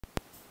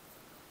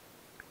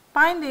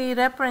Find the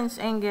reference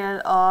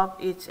angle of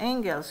each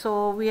angle.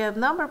 So we have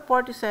number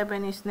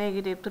 47 is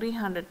negative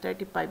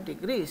 335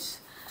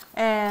 degrees.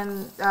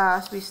 And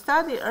as we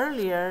studied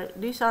earlier,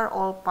 these are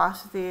all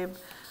positive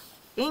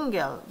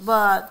angle.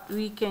 But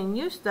we can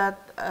use that.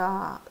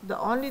 The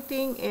only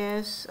thing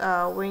is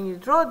when you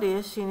draw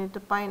this, you need to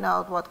find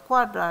out what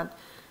quadrant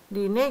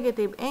the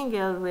negative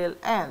angle will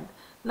end.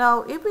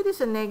 Now, if it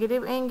is a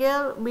negative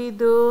angle, we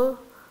do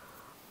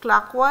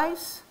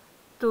clockwise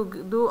to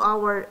do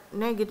our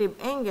negative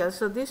angle.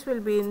 So this will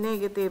be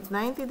negative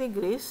 90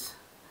 degrees,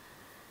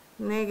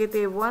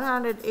 negative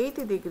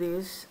 180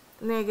 degrees,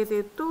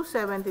 negative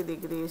 270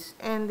 degrees,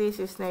 and this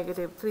is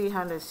negative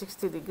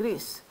 360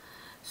 degrees.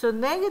 So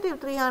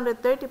negative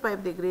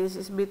 335 degrees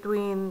is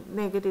between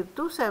negative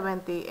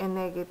 270 and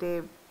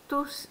negative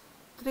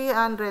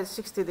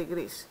 360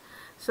 degrees.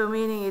 So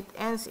meaning it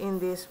ends in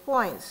this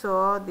point.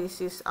 So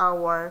this is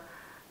our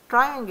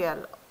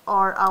triangle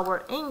or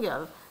our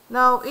angle.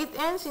 Now, it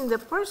ends in the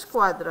first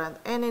quadrant,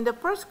 and in the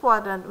first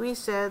quadrant, we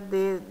said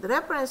the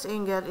reference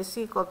angle is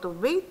equal to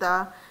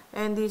beta,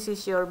 and this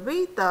is your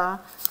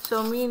beta,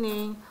 so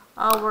meaning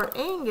our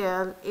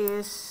angle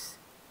is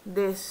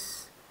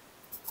this,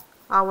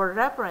 our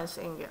reference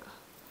angle.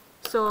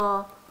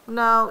 So,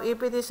 now,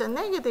 if it is a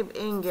negative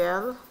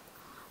angle,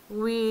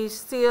 we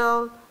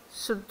still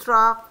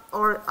subtract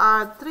or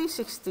add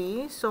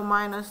 360, so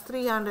minus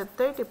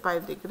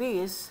 335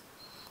 degrees.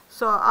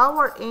 So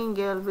our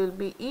angle will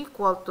be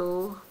equal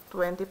to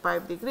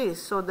 25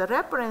 degrees. So the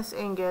reference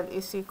angle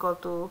is equal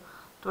to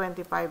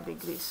 25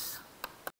 degrees.